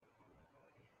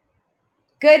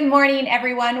Good morning,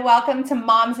 everyone. Welcome to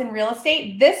Moms in Real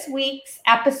Estate. This week's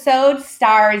episode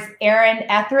stars Erin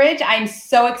Ethridge. I'm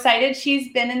so excited.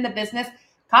 She's been in the business,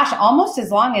 almost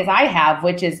as long as I have,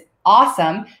 which is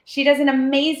awesome. She does an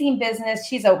amazing business.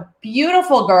 She's a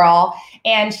beautiful girl,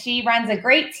 and she runs a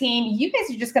great team. You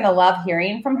guys are just going to love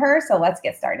hearing from her, so let's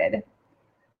get started.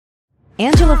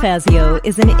 Angela Fazio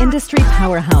is an industry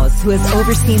powerhouse who has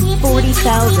overseen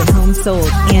 40,000 homes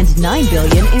sold and $9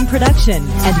 billion in production.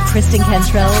 And Kristen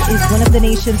Cantrell is one of the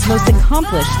nation's most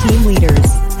accomplished team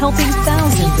leaders, helping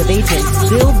thousands of agents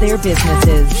build their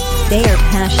businesses. They are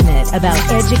passionate about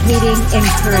educating,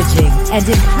 encouraging, and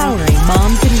empowering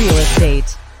moms in real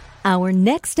estate. Our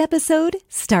next episode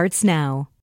starts now.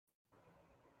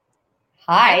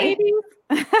 Hi.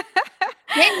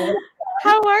 Hey,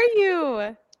 how are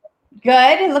you?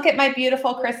 Good. Look at my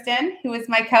beautiful Kristen, who is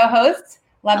my co-host.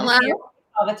 Love to see you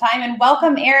all the time. And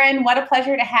welcome, Erin. What a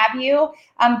pleasure to have you.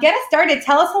 Get us started.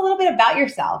 Tell us a little bit about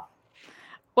yourself.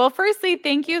 Well, firstly,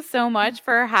 thank you so much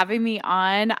for having me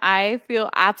on. I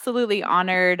feel absolutely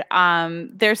honored.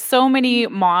 There's so many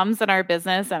moms in our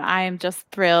business, and I am just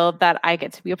thrilled that I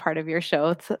get to be a part of your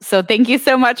show. So thank you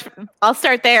so much. I'll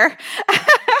start there.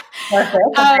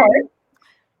 Perfect.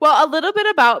 Well, a little bit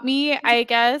about me, I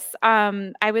guess.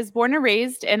 I was born and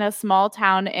raised in a small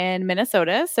town in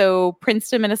Minnesota, so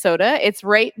Princeton, Minnesota. It's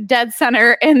right dead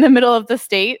center in the middle of the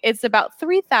state. It's about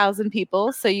 3,000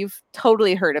 people, so you've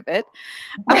totally heard of it.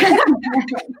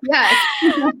 Yes.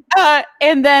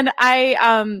 And then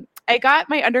I got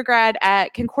my undergrad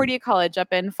at Concordia College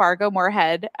up in Fargo,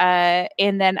 Moorhead.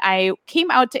 And then I came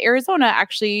out to Arizona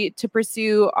actually to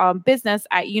pursue business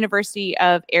at University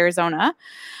of Arizona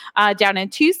down in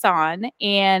Tucson.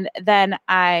 And then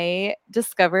I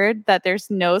discovered that there's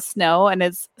no snow and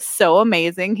it's so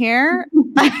amazing here.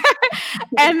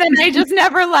 And then I just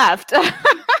never left.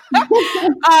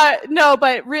 No,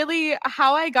 but really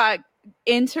how I got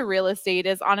into real estate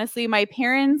is honestly my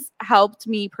parents helped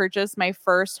me purchase my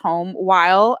first home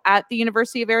while at the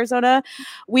University of Arizona.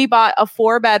 We bought a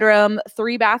 4-bedroom,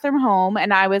 3-bathroom home,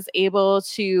 and I was able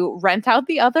to rent out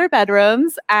the other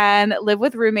bedrooms and live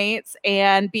with roommates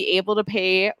and be able to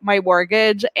pay my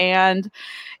mortgage and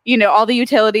all the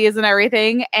utilities and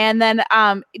everything. And then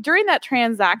during that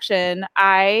transaction,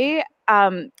 we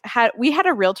had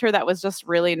a realtor that was just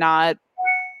really not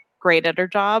great at her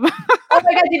job. Oh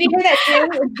my God, did you hear that too?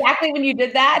 Exactly when you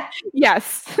did that?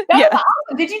 Yes. That Yes. was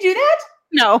awesome. Did you do that?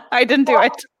 No, I didn't do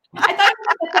it. I thought it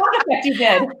was the sound effect you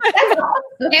did. That's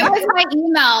awesome. It was my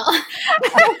email.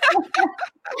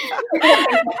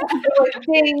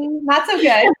 Ding, not so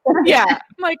good. Yeah. I'm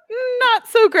like, not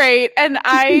so great. And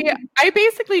I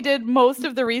basically did most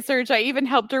of the research. I even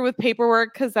helped her with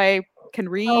paperwork because I can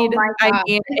read. Oh my God. I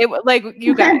mean,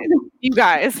 you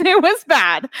guys, it was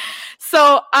bad.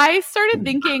 So I started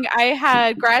thinking I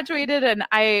had graduated and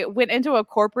I went into a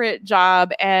corporate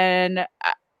job. And,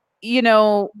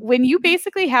 when you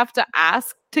basically have to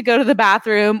ask to go to the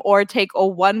bathroom or take a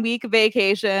 1-week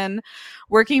vacation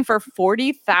working for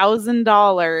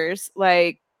 $40,000,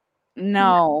 like,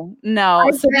 no.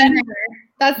 So then,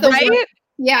 That's the right? worst.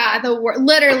 Yeah,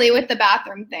 literally with the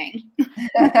bathroom thing.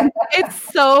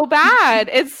 It's so bad.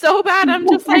 It's so bad. I'm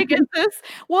just like, is this?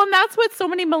 Well, and that's what so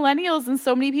many millennials and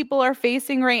so many people are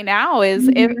facing right now is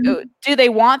do they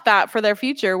want that for their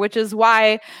future? Which is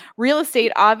why real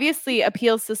estate obviously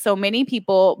appeals to so many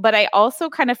people. But I also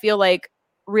kind of feel like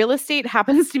real estate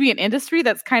happens to be an industry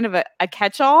that's kind of a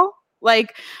catch-all.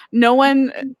 Like no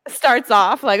one starts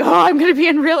off like, oh, I'm going to be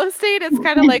in real estate. It's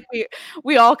kind of like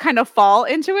we all kind of fall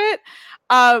into it.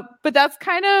 But that's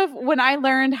kind of when I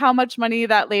learned how much money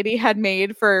that lady had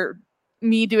made for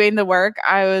me doing the work.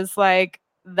 I was like,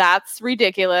 that's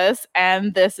ridiculous.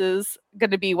 And this is going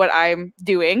to be what I'm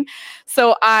doing.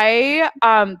 So I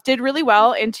did really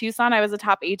well in Tucson. I was a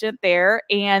top agent there.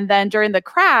 And then during the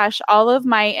crash, all of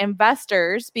my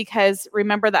investors, because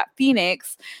remember that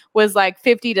Phoenix was like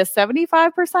 50 to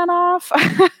 75% off.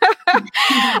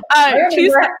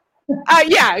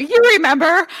 Yeah, you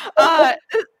remember.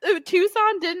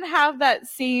 Tucson didn't have that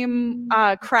same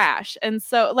crash. And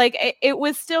so like it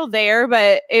was still there,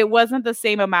 but it wasn't the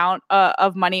same amount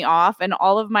of money off. And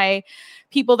all of my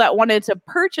people that wanted to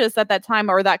purchase at that time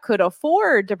or that could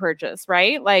afford to purchase,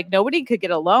 right? Like nobody could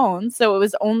get a loan. So it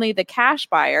was only the cash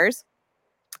buyers.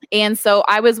 And so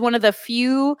I was one of the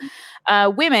few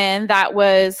women that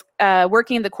was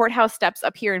working the courthouse steps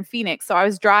up here in Phoenix. So I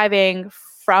was driving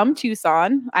from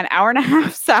Tucson, an hour and a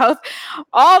half south,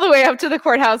 all the way up to the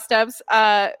courthouse steps.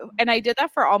 And I did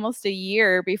that for almost a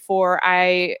year before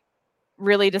I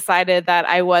really decided that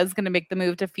I was going to make the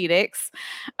move to Phoenix.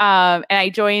 And I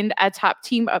joined a top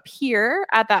team up here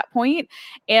at that point.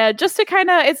 And just to kind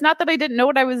of, it's not that I didn't know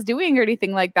what I was doing or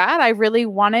anything like that. I really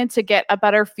wanted to get a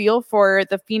better feel for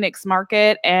the Phoenix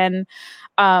market and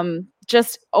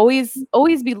just always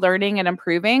be learning and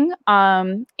improving.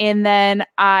 And then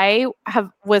I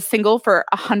was single for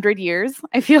 100 years,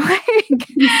 I feel like.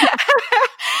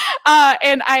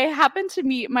 And I happened to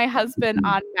meet my husband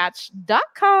on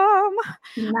Match.com.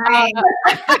 Nice.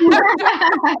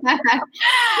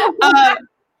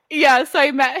 Yeah, so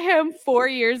I met him 4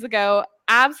 years ago.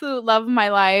 Absolute love of my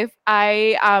life.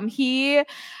 He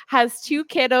has 2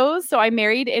 kiddos, so I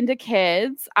married into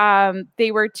kids.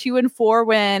 They were 2 and 4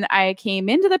 when I came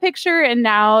into the picture, and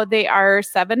now they are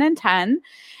 7 and 10.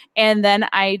 And then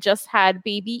I just had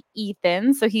baby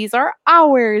Ethan. So he's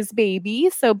ours baby.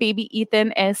 So baby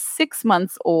Ethan is 6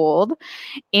 months old.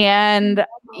 And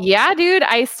yeah, dude,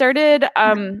 I started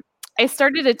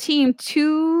a team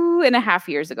 2.5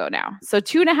 years ago now. So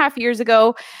 2.5 years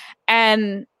ago.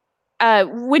 And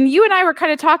when you and I were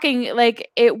kind of talking,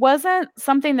 like, it wasn't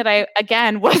something that I,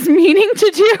 again, was meaning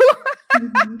to do.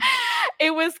 Mm-hmm.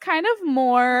 It was kind of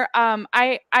more,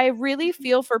 I really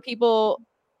feel for people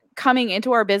coming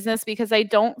into our business because I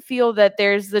don't feel that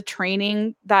there's the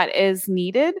training that is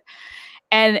needed.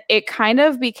 And it kind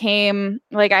of became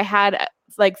like I had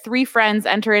like 3 friends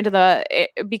enter into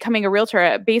becoming a realtor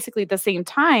at basically the same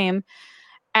time.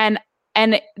 And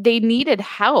they needed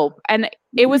help. And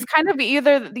it was kind of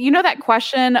either, that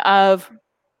question of,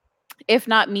 if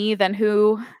not me, then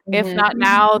who? Mm-hmm. If not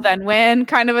now, then when,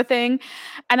 kind of a thing.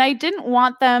 And I didn't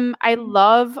want them. I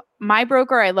love my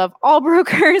broker. I love all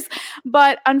brokers.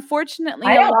 But unfortunately,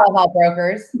 I don't love all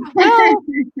brokers. Well,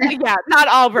 yeah, not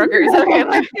all brokers. Okay,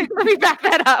 let me back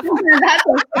that up. That's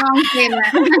a strong statement.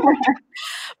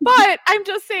 But I'm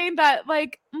just saying that,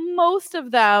 like, most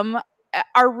of them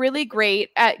are really great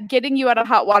at getting you out of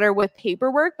hot water with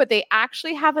paperwork, but they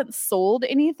actually haven't sold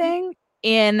anything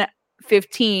in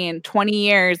 15, 20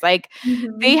 years. Like,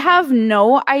 they have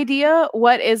no idea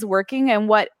what is working and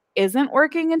what isn't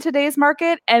working in today's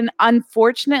market. And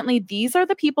unfortunately, these are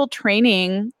the people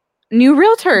training new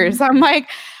realtors. I'm like,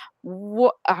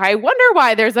 I wonder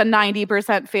why there's a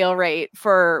 90% fail rate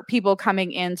for people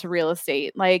coming into real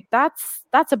estate. Like, that's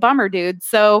a bummer, dude.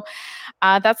 So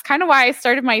that's kind of why I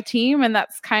started my team. And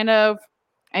that's kind of,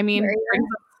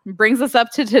 brings us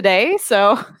up to today.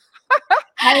 So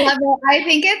I love it. I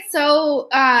think it's so,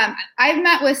 I've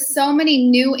met with so many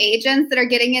new agents that are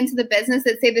getting into the business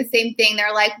that say the same thing.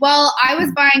 They're like, well, I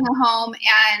was buying a home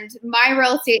and my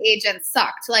real estate agent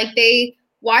sucked. Like, they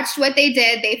watched what they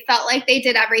did. They felt like they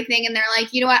did everything. And they're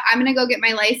like, you know what, I'm going to go get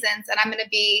my license and I'm going to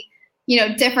be,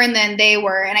 different than they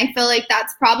were. And I feel like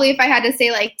that's probably, if I had to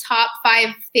say like top 5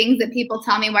 things that people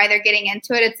tell me why they're getting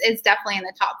into it, it's definitely in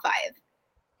the top 5.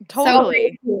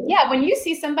 Totally. So, yeah, when you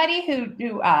see somebody who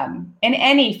in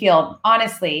any field,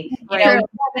 honestly, you have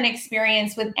an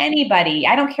experience with anybody.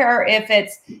 I don't care if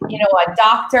it's, a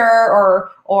doctor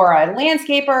or a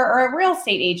landscaper or a real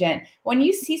estate agent. When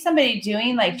you see somebody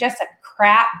doing like just a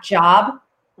crap job,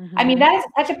 I mean, that is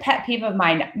such a pet peeve of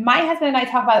mine. My husband and I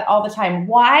talk about it all the time.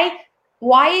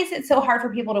 Why is it so hard for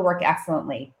people to work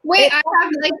excellently? Wait,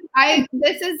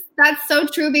 that's so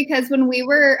true, because when we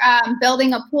were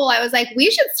building a pool, I was like, we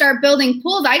should start building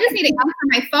pools. I just need to answer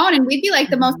my phone and we'd be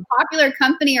like the most popular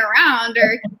company around,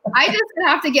 or I just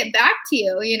have to get back to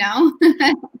you,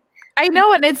 I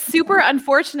know. And it's super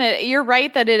unfortunate. You're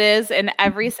right that it is in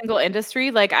every single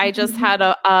industry. Like, I just had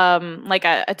a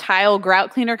tile grout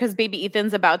cleaner because baby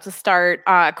Ethan's about to start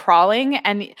crawling,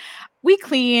 and we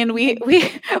clean, we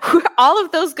all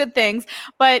of those good things.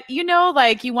 But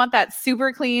like, you want that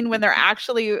super clean when they're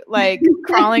actually like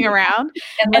crawling around.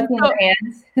 and so, their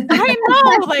hands. I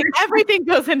know, like, everything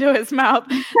goes into his mouth.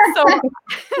 So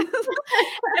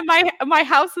and my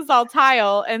house is all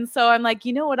tile. And so I'm like,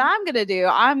 you know what I'm gonna do?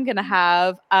 I'm gonna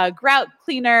have a grout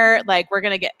cleaner. Like, we're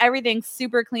gonna get everything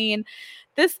super clean.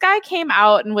 This guy came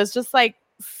out and was just like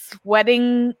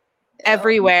sweating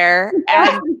everywhere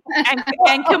and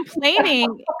complaining.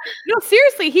 No,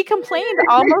 seriously, he complained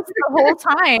almost the whole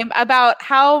time about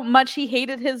how much he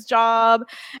hated his job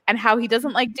and how he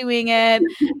doesn't like doing it. And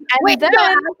wait, then, so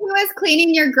as he was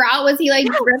cleaning your grout, was he like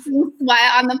dripping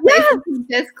sweat on the place he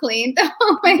just cleaned?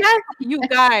 Oh my God.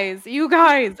 You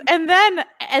guys. And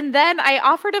then I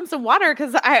offered him some water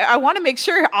because I want to make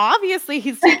sure, obviously,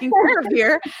 he's taking care of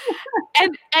here.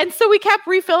 And so we kept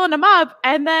refilling him up.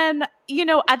 And then,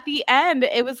 at the end,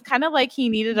 it was kind of like he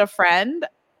needed a friend.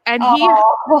 and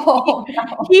no.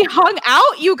 he hung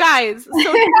out, you guys. So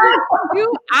for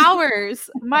 2 hours,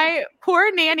 my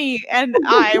poor nanny and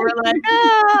I were like,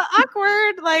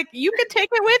 awkward. Like, you could take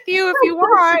it with you if you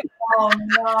want. Oh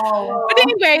no. But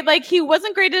anyway, like, he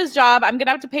wasn't great at his job. I'm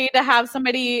gonna have to pay to have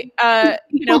somebody come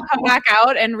back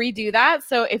out and redo that.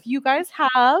 So if you guys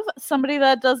have somebody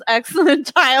that does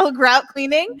excellent tile grout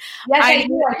cleaning, yes, I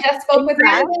do. I just spoke with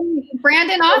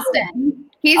Brandon Austin.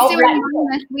 He's doing one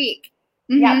this week.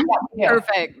 Mm-hmm. Yeah,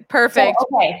 perfect.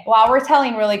 So, okay, while we're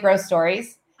telling really gross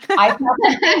stories,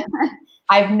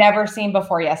 I've never seen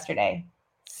before yesterday.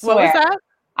 Swear. What was that?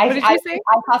 What did you say?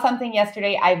 I saw something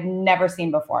yesterday I've never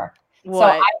seen before.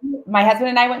 What? So my husband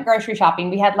and I went grocery shopping.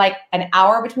 We had like an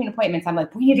hour between appointments. I'm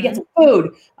like, we need to get some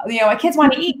food. My kids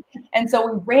want to eat. And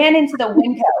so we ran into the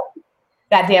window,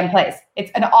 that damn place.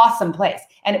 It's an awesome place.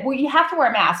 And you have to wear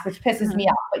a mask, which pisses me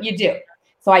off, but you do.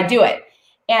 So I do it.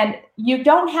 And you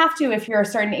don't have to if you're a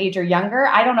certain age or younger.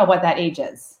 I don't know what that age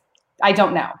is. I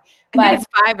don't know. But I think it's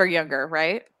 5 or younger,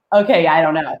 right? Okay, I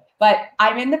don't know. But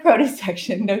I'm in the produce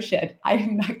section. No shit. I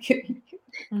am not kidding you.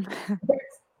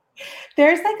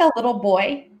 There's like a little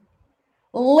boy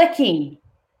licking.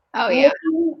 Oh, yeah.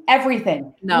 Licking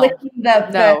everything. No. Licking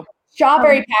the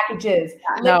strawberry packages.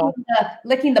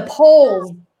 Licking the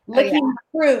poles. Licking the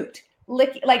fruit.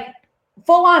 Like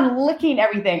full on licking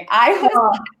everything. I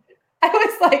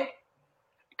was like,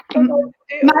 my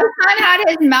son had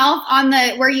his mouth on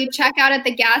where you check out at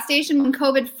the gas station when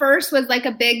COVID first was like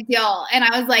a big deal. And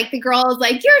I was like, the girl was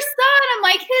like, your son. I'm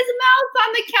like, his mouth's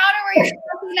on the counter where you're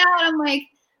checking out. I'm like,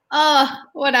 oh,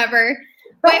 whatever.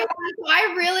 But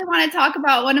I really want to talk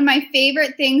about one of my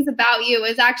favorite things about you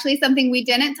is actually something we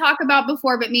didn't talk about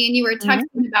before, but me and you were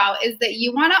texting about is that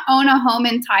you want to own a home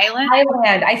in Thailand. I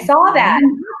saw that.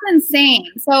 That's insane.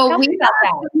 So we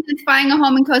are buying a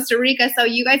home in Costa Rica. So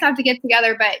you guys have to get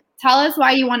together, but tell us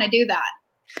why you want to do that.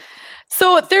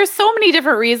 So there's so many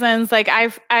different reasons. Like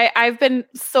I've been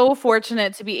so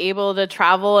fortunate to be able to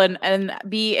travel and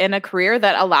be in a career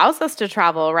that allows us to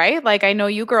travel, right? Like I know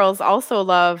you girls also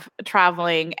love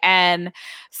traveling. And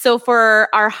so for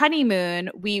our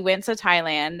honeymoon, we went to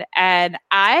Thailand and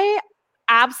I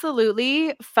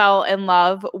absolutely fell in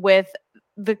love with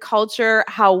the culture,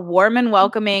 how warm and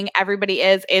welcoming everybody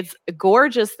is. It's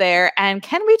gorgeous there. And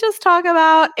can we just talk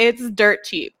about it's dirt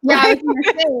cheap? Yeah, I was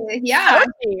gonna say, yeah. So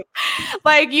cheap.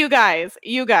 Like you guys.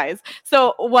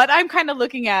 So what I'm kind of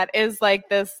looking at is like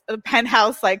this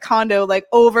penthouse, like condo, like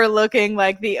overlooking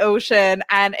like the ocean.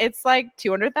 And it's like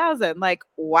 200,000. Like,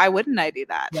 why wouldn't I do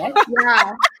that? Yeah.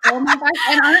 Oh my gosh.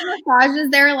 And aren't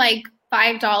massages there like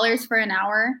 $5 for an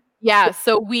hour? Yeah.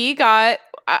 So we got,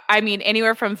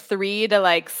 anywhere from 3 to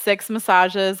like 6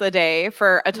 massages a day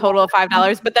for a total of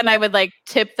 $5. But then I would like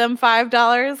tip them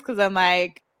 $5 because I'm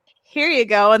like, here you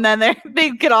go. And then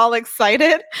they get all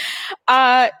excited.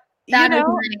 That is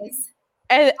nice.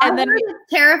 And then it's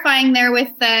terrifying there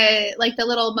with the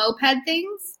little moped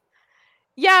things.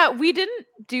 Yeah, we didn't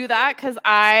do that because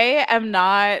I am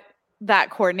not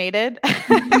that coordinated.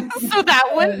 So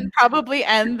that wouldn't probably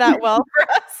end that well for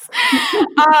us.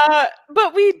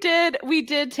 But we did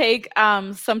take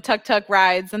some tuk-tuk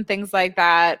rides and things like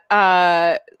that.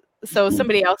 So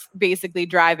somebody else basically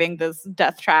driving this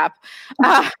death trap.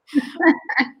 But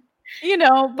we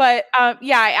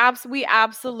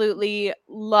absolutely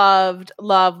loved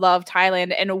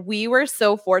Thailand. And we were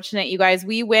so fortunate, you guys.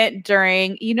 We went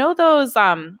during, those,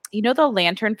 the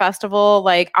Lantern Festival,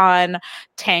 like on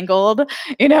Tangled,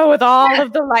 with all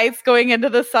of the lights going into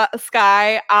the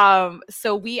sky.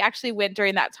 So we actually went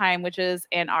during that time, which is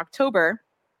in October.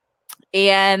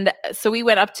 And so we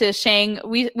went up to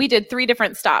we did 3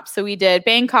 different stops. So we did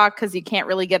Bangkok because you can't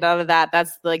really get out of that.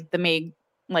 That's like the main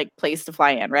place to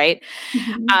fly in, right?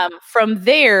 Mm-hmm. From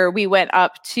there, we went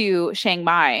up to Chiang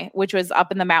Mai, which was up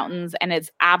in the mountains, and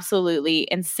it's absolutely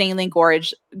insanely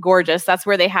gorgeous. That's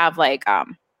where they have like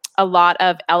a lot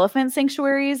of elephant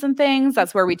sanctuaries and things.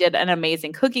 That's where we did an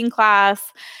amazing cooking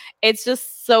class. It's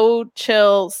just so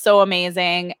chill, so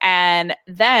amazing. And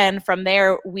then from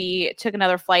there, we took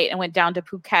another flight and went down to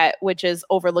Phuket, which is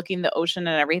overlooking the ocean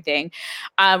and everything.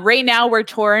 Right now, we're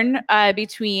torn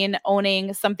between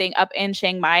owning something up in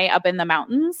Chiang Mai, up in the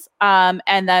mountains,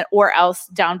 or else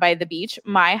down by the beach.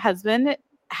 My husband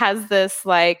has this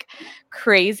like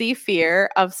crazy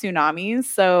fear of tsunamis.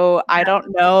 So I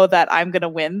don't know that I'm going to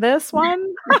win this one.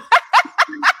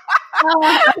 Oh,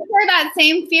 I share that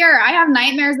same fear. I have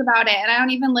nightmares about it, and I don't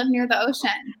even live near the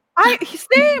ocean.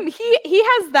 Same. He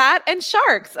has that and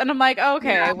sharks, and I'm like,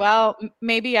 okay, well,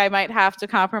 maybe I might have to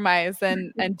compromise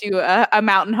and do a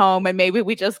mountain home, and maybe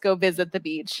we just go visit the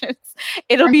beach.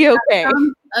 It'll be okay.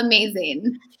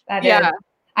 Amazing. That is.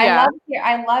 Yeah.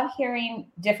 I love hearing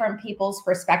different people's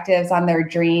perspectives on their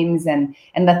dreams and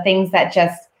the things that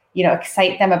just,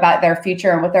 excite them about their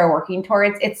future and what they're working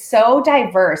towards. It's so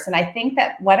diverse. And I think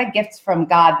that what a gift from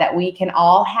God that we can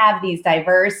all have these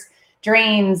diverse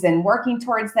dreams and working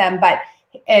towards them. But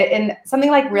in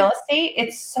something like real estate,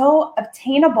 it's so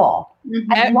obtainable.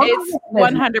 Mm-hmm. It's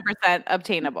 100%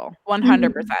 obtainable.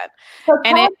 100%. So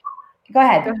And go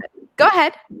ahead. Go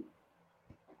ahead.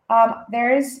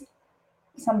 There's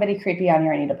somebody creepy on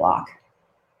here I need to block.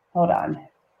 Hold on.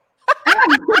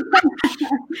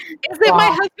 Is it my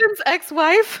husband's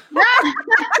ex-wife?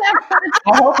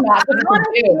 I hope not.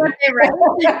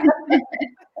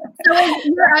 So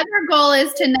your other goal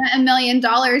is to net $1 million.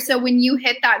 So when you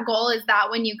hit that goal, is that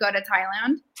when you go to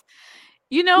Thailand?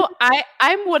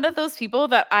 I'm one of those people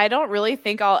that I don't really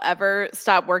think I'll ever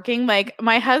stop working. Like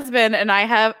my husband and I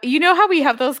have, how we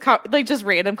have those like just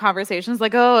random conversations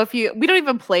like, oh, we don't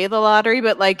even play the lottery,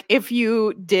 but like if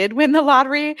you did win the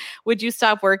lottery, would you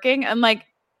stop working? And like,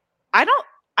 I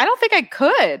don't think I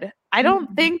could. I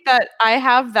don't think that I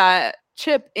have that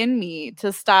chip in me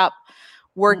to stop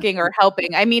working or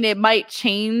helping. I mean, it might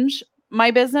change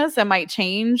my business. It might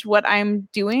change what I'm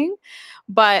doing.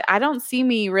 But I don't see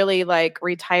me really like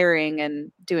retiring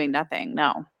and doing nothing.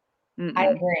 No. Mm-mm. I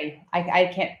agree.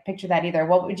 I can't picture that either.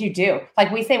 What would you do?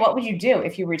 Like we say, what would you do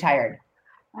if you retired?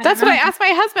 That's what I asked my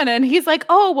husband, and he's like,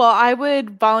 oh, well, I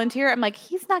would volunteer. I'm like,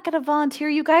 he's not going to volunteer,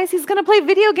 you guys. He's going to play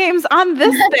video games on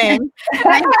this thing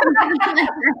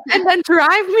and then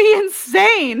drive me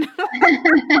insane.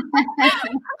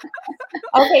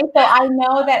 Okay, so I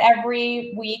know that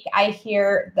every week I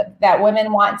hear that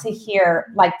women want to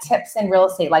hear like tips in real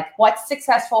estate, like what's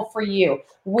successful for you?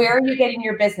 Where are you getting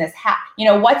your business? How,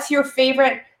 what's your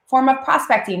favorite form of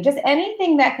prospecting? Just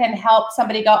anything that can help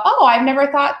somebody go, oh, I've never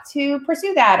thought to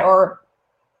pursue that. Or,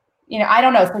 I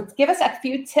don't know. So give us a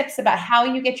few tips about how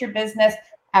you get your business.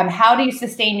 How do you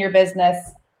sustain your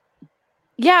business?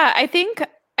 Yeah, I think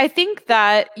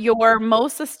that your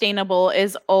most sustainable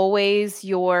is always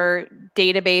your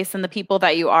database and the people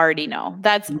that you already know.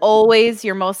 That's always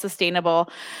your most sustainable.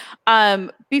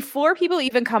 Before people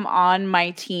even come on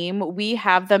my team, we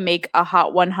have them make a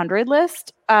Hot 100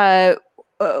 list,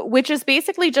 which is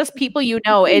basically just people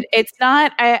it's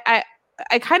not. I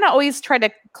kind of always try to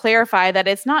clarify that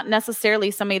it's not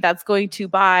necessarily somebody that's going to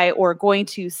buy or going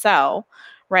to sell,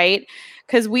 right?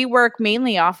 Because we work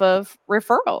mainly off of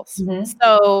referrals. Mm-hmm.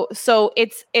 So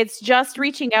it's just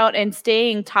reaching out and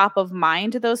staying top of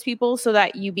mind to those people so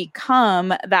that you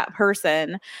become that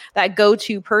person, that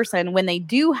go-to person when they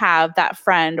do have that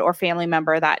friend or family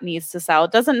member that needs to sell.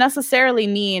 It doesn't necessarily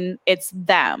mean it's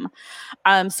them.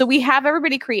 So we have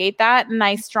everybody create that. And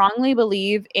I strongly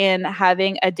believe in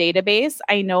having a database.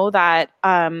 I know that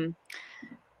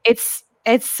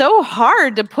it's so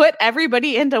hard to put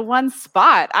everybody into one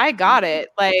spot. I got it.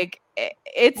 Like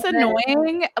it's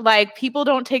annoying. Like people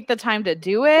don't take the time to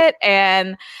do it.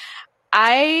 And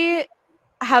I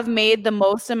have made the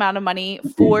most amount of money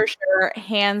for sure,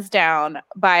 hands down,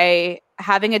 by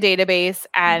having a database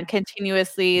and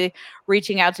continuously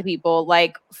reaching out to people.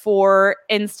 Like for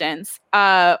instance,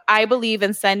 I believe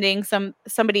in sending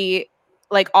somebody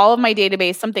like all of my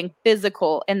database, something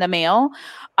physical in the mail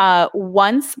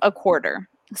once a quarter.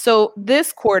 So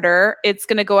this quarter, it's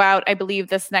going to go out, I believe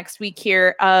this next week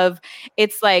here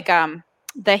it's like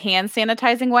the hand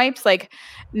sanitizing wipes. Like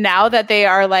now that they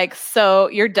are like, so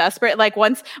you're desperate. Like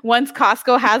once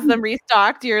Costco has them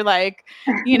restocked, you're like,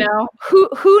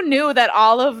 who knew that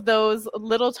all of those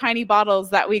little tiny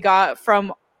bottles that we got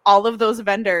from all of those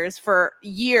vendors for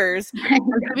years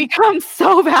become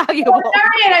so valuable. Oh, darn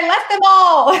it, I left them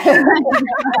all.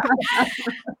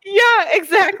 Yeah,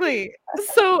 exactly.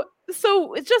 So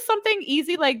it's just something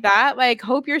easy like that. Like,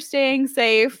 hope you're staying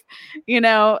safe.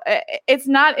 It's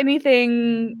not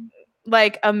anything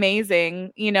like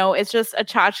amazing. It's just a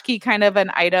tchotchke kind of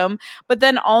an item. But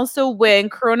then also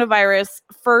when coronavirus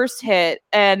first hit,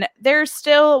 and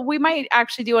we might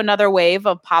actually do another wave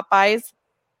of Popeyes.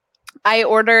 I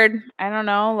ordered, I don't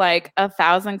know, like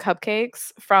 1,000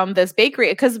 cupcakes from this bakery,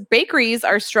 because bakeries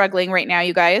are struggling right now,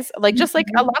 you guys. Like just like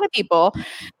a lot of people,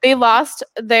 they lost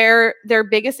their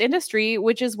biggest industry,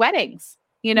 which is weddings,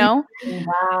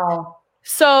 Wow.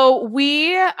 So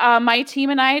we, my team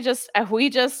and I we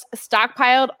just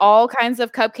stockpiled all kinds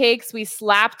of cupcakes. We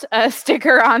slapped a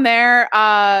sticker on there,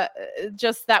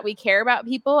 just that we care about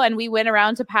people. And we went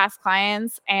around to past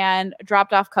clients and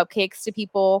dropped off cupcakes to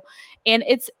people. And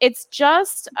it's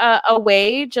just a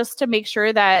way just to make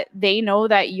sure that they know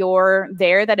that you're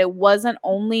there, that it wasn't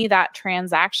only that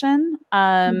transaction,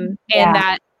 and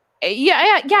that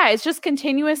yeah. It's just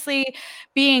continuously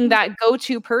being that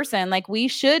go-to person. Like we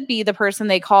should be the person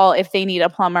they call if they need a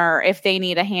plumber, if they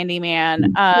need a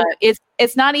handyman.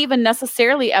 It's not even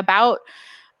necessarily about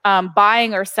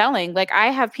buying or selling. Like I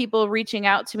have people reaching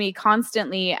out to me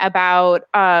constantly about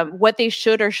what they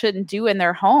should or shouldn't do in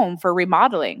their home for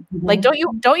remodeling. Like, don't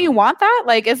you want that?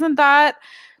 Like, isn't that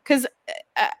because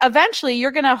eventually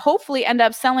you're going to hopefully end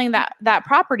up selling that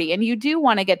property, and you do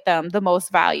want to get them the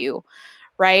most value,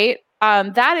 right?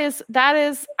 That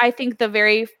is, I think the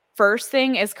very first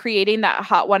thing is creating that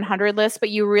Hot 100 list, but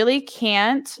you really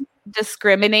can't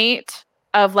discriminate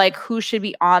of like who should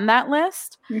be on that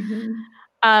list.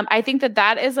 I think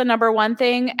that is a number one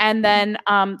thing. And then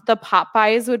the pop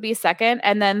buys would be second.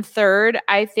 And then third,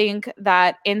 I think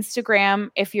that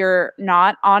Instagram, if you're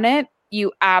not on it,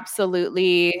 you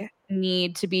absolutely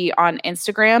need to be on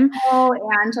Instagram. Oh,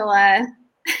 Angela.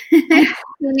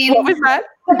 What was that?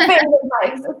 My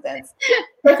existence.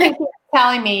 Kristen keeps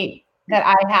telling me that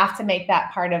I have to make that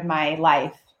part of my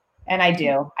life. And I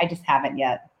do. I just haven't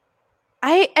yet.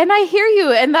 I hear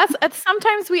you. And that's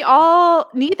sometimes we all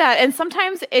need that. And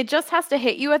sometimes it just has to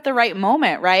hit you at the right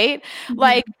moment, right?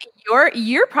 Like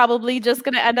you're probably just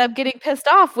going to end up getting pissed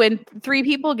off when 3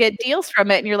 people get deals from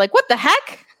it and you're like, what the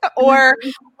heck? Or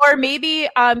maybe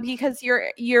because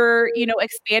you're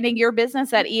expanding your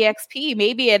business at EXP,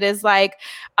 maybe it is like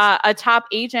a top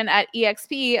agent at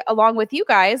EXP along with you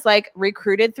guys like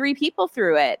recruited 3 people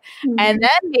through it, and then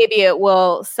maybe it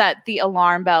will set the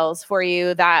alarm bells for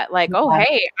you that like, oh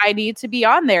hey, I need to be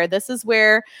on there. This is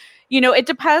where it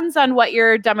depends on what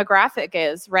your demographic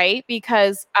is, right?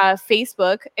 Because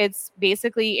Facebook, it's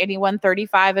basically anyone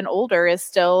 35 and older is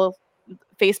still.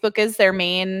 Facebook is their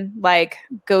main like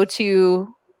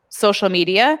go-to social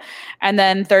media, and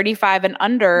then 35 and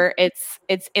under, it's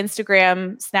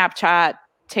Instagram, Snapchat,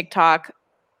 TikTok.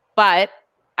 But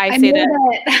I made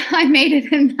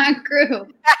it in that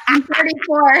group. I'm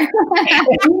 34.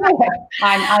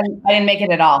 I didn't make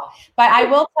it at all, but I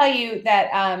will tell you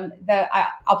that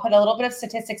I'll put a little bit of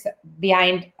statistics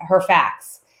behind her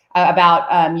facts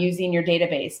about using your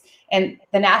database. And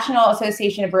the National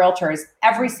Association of Realtors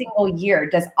every single year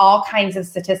does all kinds of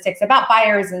statistics about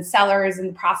buyers and sellers and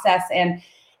the process. And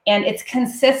it's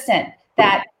consistent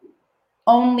that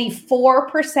only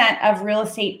 4% of real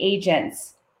estate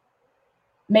agents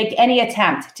make any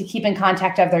attempt to keep in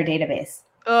contact of their database.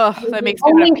 Oh, that makes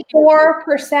only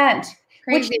 4%,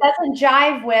 which doesn't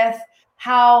jive with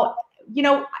how,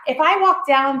 if I walk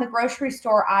down the grocery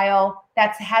store aisle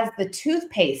that has the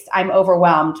toothpaste, I'm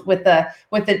overwhelmed with the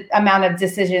amount of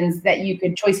choices that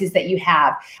you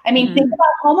have. I mean, think about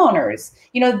homeowners.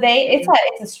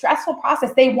 It's a stressful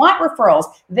process. They want referrals.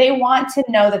 They want to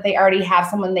know that they already have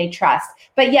someone they trust.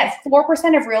 But yet 4%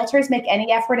 of realtors make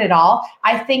any effort at all.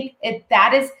 I think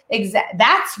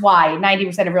that's why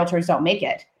 90% of realtors don't make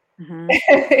it.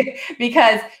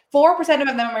 Because 4% of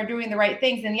them are doing the right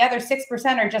things and the other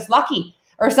 6% are just lucky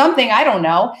or something. I don't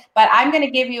know. But I'm going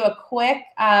to give you a quick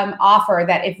offer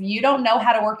that if you don't know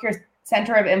how to work your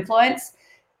center of influence,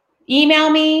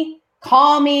 email me,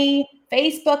 call me,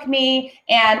 Facebook me,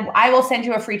 and I will send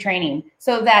you a free training.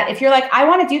 So that if you're like, I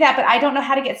want to do that, but I don't know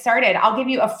how to get started, I'll give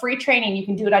you a free training. You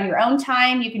can do it on your own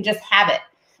time. You can just have it.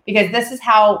 Because this is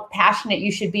how passionate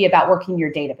you should be about working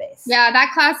your database. Yeah, that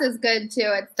class is good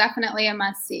too. It's definitely a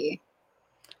must-see.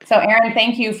 So Erin,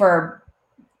 thank you for,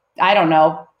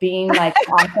 being like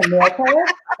awesome realtor.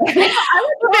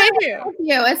 Thank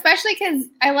you. Especially because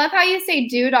I love how you say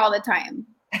dude all the time.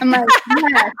 I'm like,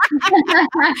 yes.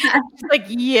 Like,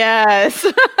 yes.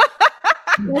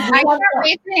 I can't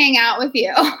wait to hang out with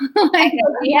you.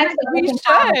 We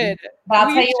should. But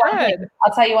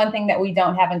I'll tell you one thing that we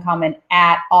don't have in common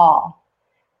at all.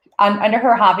 Under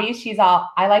her hobbies, she's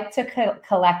all, I like to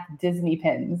collect Disney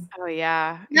pins. Oh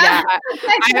yeah. Yeah.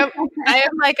 I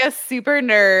am like a super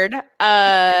nerd.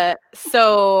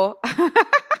 So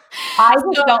I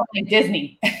just don't like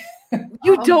Disney.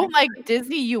 You don't like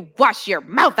Disney? You wash your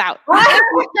mouth out.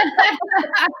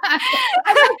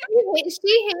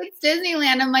 She hates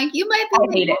Disneyland. I'm like, you might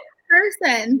be the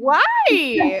person.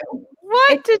 Why?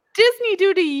 What did Disney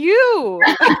do to you?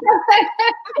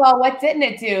 Well, what didn't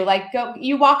it do? Like,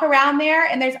 you walk around there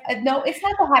and there's it's not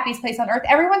the happiest place on earth.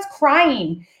 Everyone's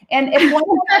crying. And if one of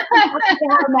them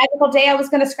had a magical day, I was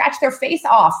going to scratch their face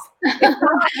off. It's not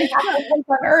the happiest place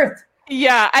on earth.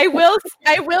 Yeah, I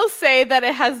will say that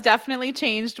it has definitely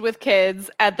changed with kids.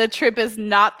 The trip is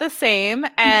not the same.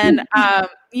 And,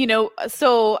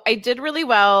 so I did really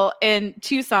well in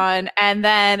Tucson and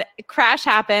then crash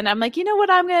happened. I'm like, you know what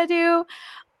I'm going to do?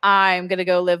 I'm going to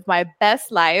go live my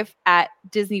best life at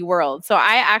Disney World. So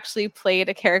I actually played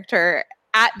a character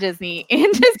at Disney in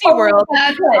Disney World.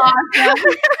 That's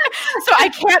awesome. So I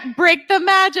can't break the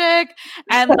magic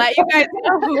and let you guys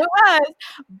know who it was.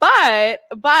 But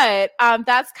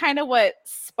that's kind of what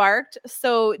sparked.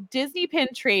 So Disney pin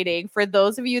trading, for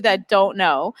those of you that don't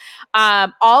know,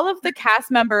 all of the cast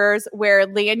members wear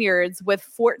lanyards with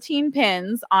 14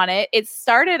 pins on it. It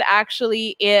started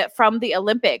actually from the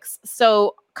Olympics.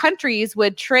 So countries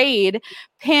would trade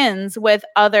pins with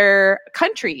other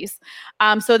countries.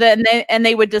 So then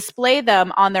they would display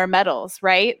them on their medals,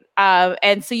 right?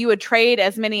 And so you would trade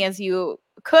as many as you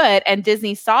could, and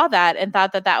Disney saw that and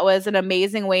thought that that was an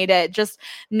amazing way to just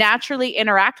naturally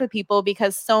interact with people,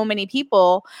 because so many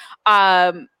people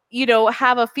have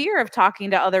a fear of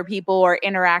talking to other people or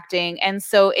interacting, and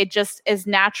so it just is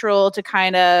natural to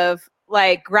kind of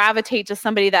like gravitate to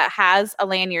somebody that has a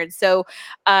lanyard. So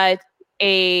a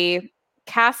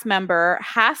cast member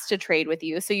has to trade with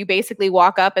you. So you basically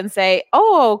walk up and say,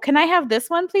 "Oh, can I have this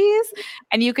one, please?"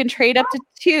 And you can trade up to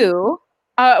 2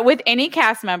 with any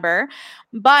cast member.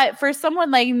 But for someone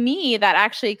like me that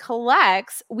actually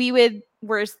collects, I'm so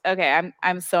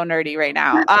nerdy right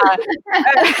now. My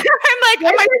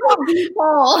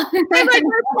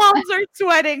palms are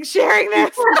sweating sharing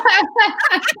this.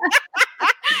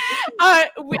 I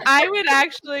would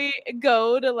actually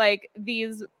go to like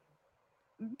these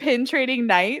pin trading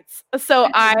nights. So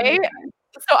I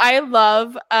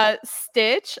love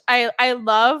Stitch. I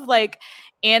love like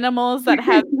animals that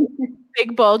have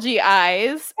big bulgy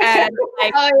eyes, and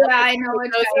like, oh yeah, I know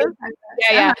what you're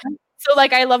yeah. So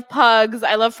like I love pugs,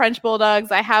 I love French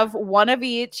bulldogs. I have one of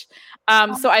each.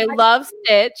 So I love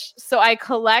Stitch. So I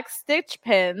collect Stitch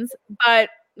pins, but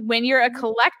when you're a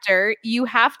collector, you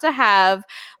have to have,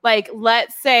 like,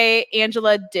 let's say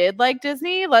Angela did like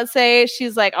Disney. Let's say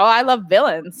she's like, "Oh, I love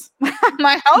villains." I'm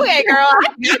like, "Okay, girl,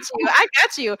 I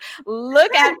got you.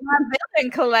 Look at my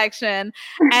villain collection."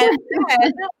 And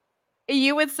then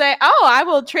you would say, "Oh, I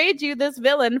will trade you this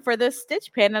villain for this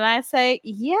Stitch pin." And I say,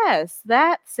 "Yes,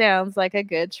 that sounds like a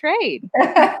good trade."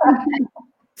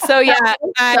 So yeah,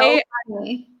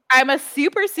 I'm a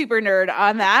super, super nerd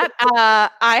on that.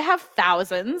 I have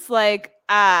thousands, like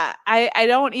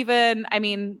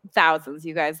thousands,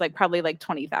 you guys, like probably like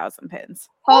 20,000 pins.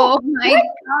 Oh my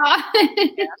God.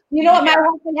 You know what my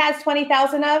husband has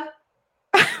 20,000 of?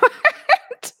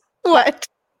 What?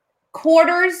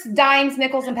 Quarters, dimes,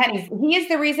 nickels, and pennies. He is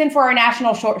the reason for our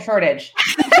national shortage.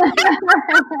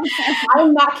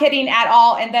 I'm not kidding at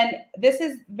all. And then this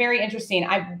is very interesting.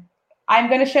 I'm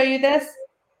going to show you this,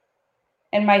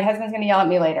 and my husband's going to yell at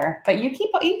me later. But you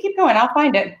keep going. I'll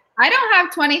find it. I don't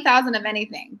have 20,000 of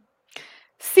anything.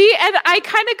 See, and I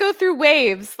kind of go through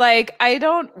waves. Like,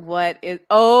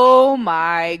 oh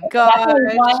my God.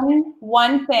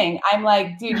 One thing. I'm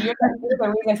like, dude, you're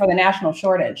the reason for the national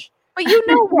shortage. But you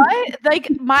know what? Like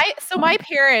my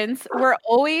parents were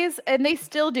always, and they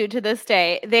still do to this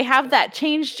day, they have that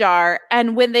change jar.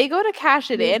 And when they go to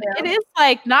cash it in, it is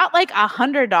like not like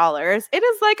 $100. It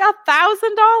is like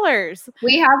 $1,000.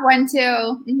 We have one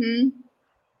too. Mm-hmm.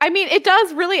 I mean, it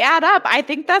does really add up. I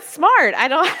think that's smart.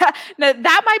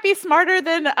 That might be smarter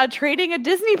than trading a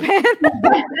Disney pin.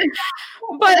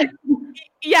 But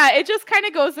yeah, it just kind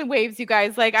of goes in waves, you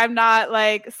guys. Like, I'm not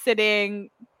like sitting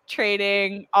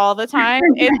trading all the time.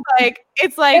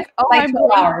 It's like oh, like I'm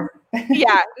 2 hours.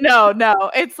 Yeah, no.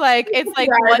 It's like every day.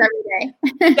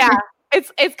 Yeah.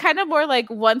 It's kind of more like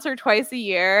once or twice a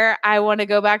year I want to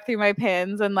go back through my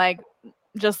pins and like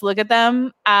just look at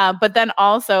them. But then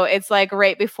also it's like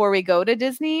right before we go to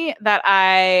Disney that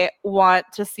I want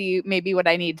to see maybe what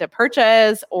I need to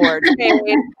purchase or trade.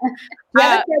 You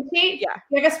have a spreadsheet? Yeah.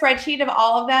 You have a spreadsheet of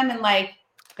all of them and like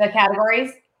the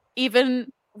categories?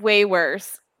 Even way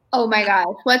worse. Oh my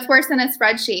gosh. What's worse than a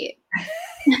spreadsheet?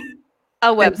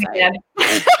 A website.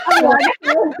 Okay, hold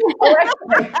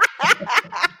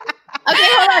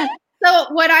on.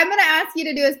 So what I'm going to ask you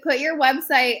to do is put your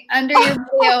website under your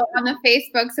video on the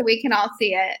Facebook so we can all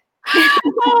see it.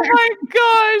 Oh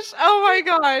my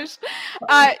gosh.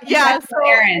 Yeah. So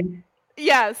Erin.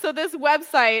 Yeah, so this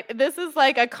website, this is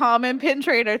like a common pin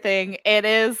trader thing. It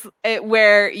is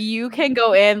where you can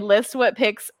go in, list what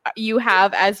picks you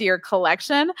have as your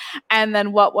collection, and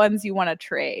then what ones you want to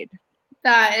trade.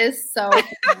 That is so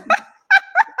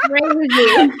crazy.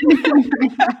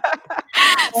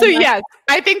 So yes,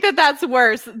 I think that's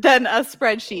worse than a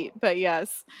spreadsheet, but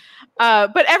yes.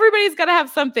 But everybody's got to have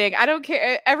something. I don't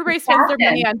care. Everybody spends their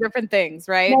money on different things,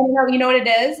 right? No, you know what it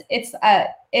is?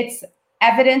 It's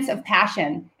evidence of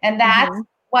passion. And that's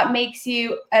what makes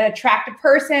you an attractive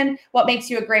person, what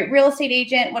makes you a great real estate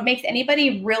agent, what makes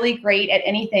anybody really great at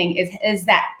anything is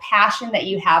that passion that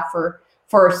you have for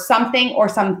something or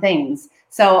some things.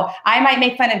 So I might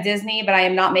make fun of Disney, but I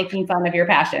am not making fun of your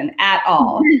passion at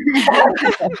all.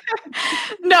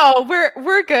 No,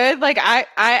 we're good. Like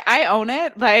I own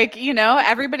it. Like,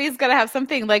 everybody's gonna have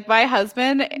something. Like my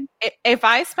husband, if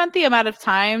I spent the amount of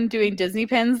time doing Disney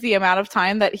pins, the amount of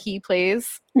time that he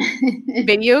plays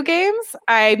video games,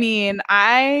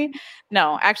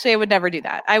 no, actually I would never do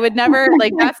that. I would never,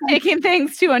 like, that's taking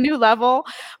things to a new level.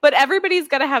 But everybody's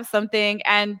gonna have something,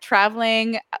 and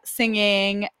traveling,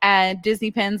 singing, and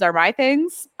Disney pins are my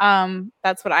things.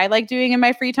 That's what I like doing in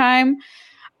my free time.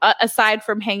 Aside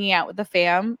from hanging out with the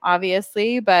fam,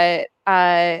 obviously, but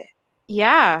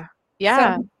yeah.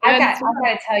 So I've got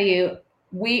to tell you,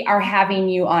 we are having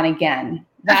you on again.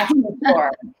 That's for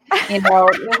sure. This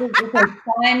is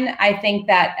fun. I think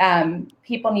that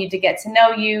people need to get to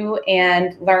know you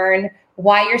and learn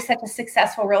why you're such a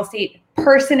successful real estate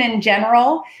person in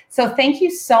general. So thank you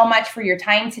so much for your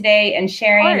time today and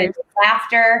sharing and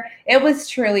laughter. It was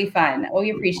truly fun.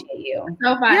 We appreciate you.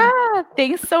 So fun. Yeah,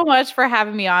 thanks so much for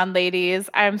having me on, ladies.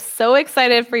 I'm so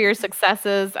excited for your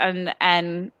successes, and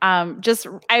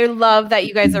I love that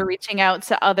you guys are reaching out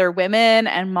to other women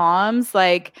and moms.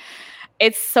 Like,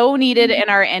 it's so needed in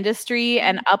our industry,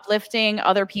 and uplifting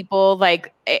other people.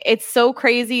 Like, it's so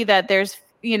crazy that there's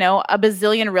a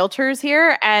bazillion realtors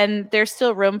here, and there's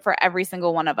still room for every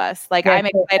single one of us. Like, I'm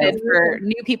excited for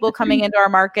new people coming into our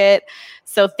market.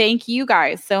 So thank you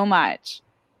guys so much.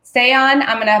 Stay on.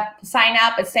 I'm going to sign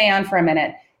out, but stay on for a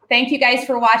minute. Thank you guys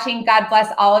for watching. God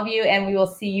bless all of you, and we will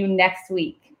see you next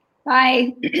week.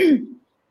 Bye.